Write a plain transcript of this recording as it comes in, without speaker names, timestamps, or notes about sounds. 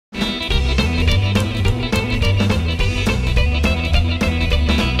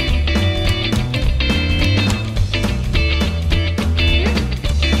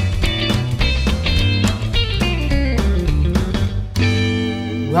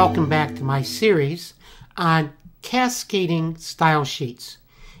Welcome back to my series on cascading style sheets.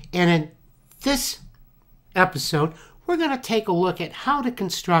 And in this episode, we're going to take a look at how to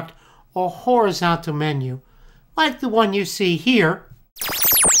construct a horizontal menu like the one you see here.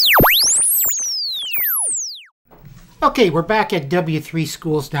 Okay, we're back at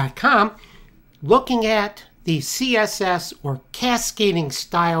w3schools.com looking at the CSS or cascading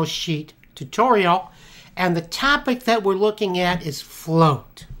style sheet tutorial. And the topic that we're looking at is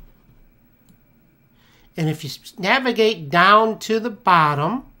float. And if you navigate down to the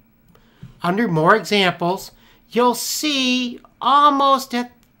bottom, under more examples, you'll see almost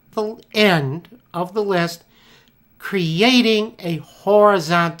at the end of the list, creating a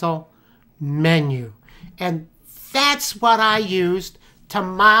horizontal menu. And that's what I used to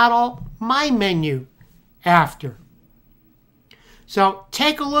model my menu after. So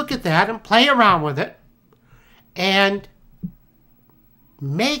take a look at that and play around with it. And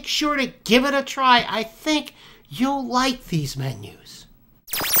make sure to give it a try. I think you'll like these menus.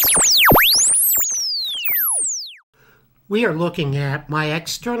 We are looking at my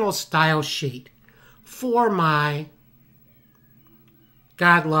external style sheet for my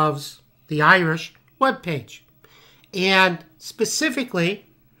God Loves the Irish webpage. And specifically,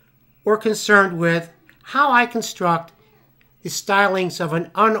 we're concerned with how I construct the stylings of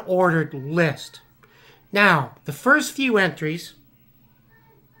an unordered list. Now, the first few entries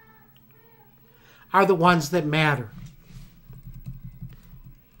are the ones that matter.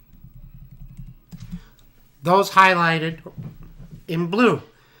 Those highlighted in blue.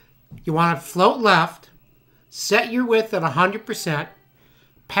 You want to float left, set your width at 100%,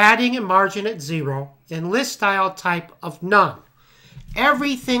 padding and margin at 0, and list style type of none.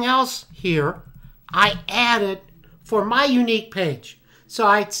 Everything else here I added for my unique page. So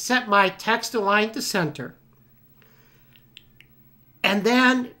I set my text align to center. And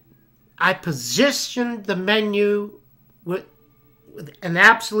then I positioned the menu with an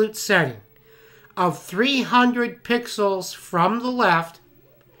absolute setting of 300 pixels from the left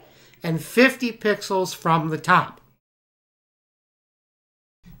and 50 pixels from the top.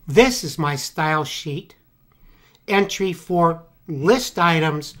 This is my style sheet entry for list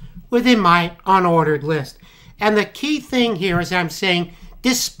items within my unordered list. And the key thing here is I'm saying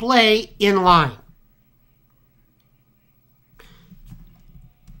display inline.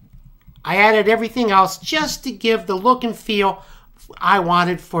 I added everything else just to give the look and feel I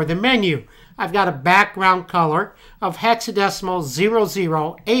wanted for the menu. I've got a background color of hexadecimal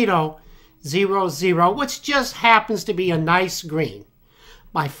 008000, which just happens to be a nice green.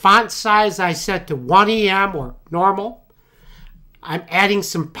 My font size I set to 1EM or normal. I'm adding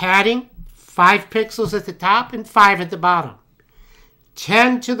some padding, 5 pixels at the top and 5 at the bottom.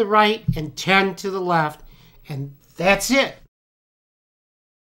 10 to the right and 10 to the left, and that's it.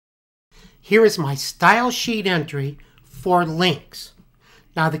 Here is my style sheet entry for links.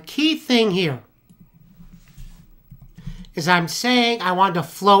 Now the key thing here is I'm saying I want to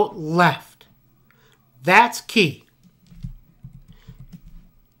float left. That's key.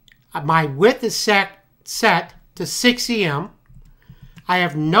 My width is set to 6EM. I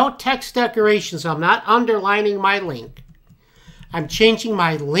have no text decoration, so I'm not underlining my link. I'm changing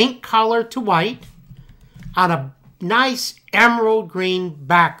my link color to white on a nice emerald green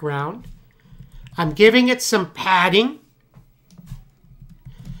background. I'm giving it some padding.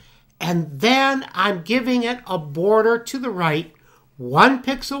 And then I'm giving it a border to the right, 1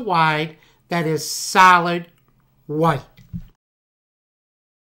 pixel wide, that is solid white.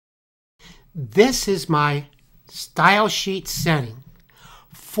 This is my style sheet setting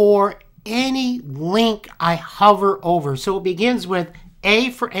for any link I hover over. So it begins with A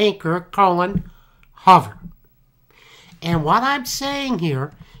for anchor, colon, hover. And what I'm saying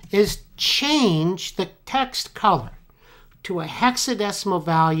here is change the text color to a hexadecimal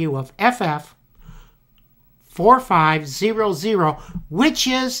value of FF4500, which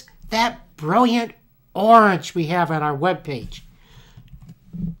is that brilliant orange we have on our web page.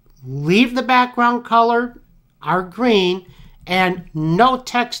 Leave the background color, our green, and no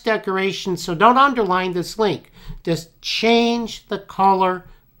text decoration, so don't underline this link. Just change the color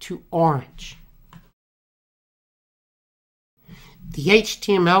to orange. The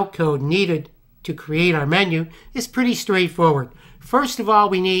HTML code needed to create our menu is pretty straightforward. First of all,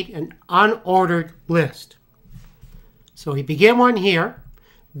 we need an unordered list. So we begin one here.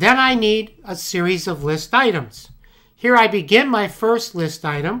 Then I need a series of list items. Here I begin my first list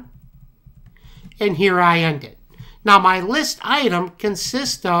item, and here I end it. Now my list item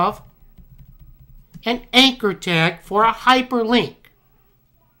consists of an anchor tag for a hyperlink.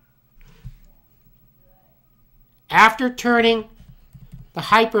 After turning the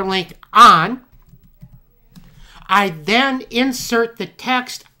hyperlink on. I then insert the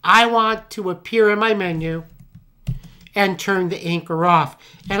text I want to appear in my menu and turn the anchor off.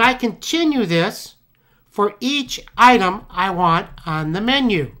 And I continue this for each item I want on the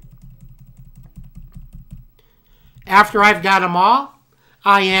menu. After I've got them all,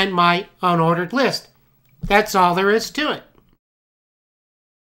 I end my unordered list. That's all there is to it.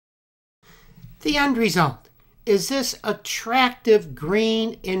 The end result is this attractive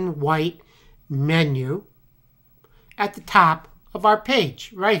green and white menu at the top of our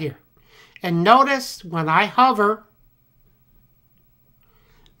page right here. And notice when I hover,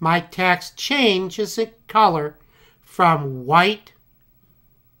 my text changes its color from white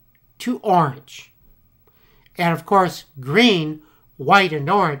to orange. And of course, green, white, and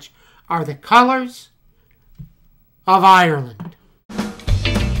orange are the colors of Ireland.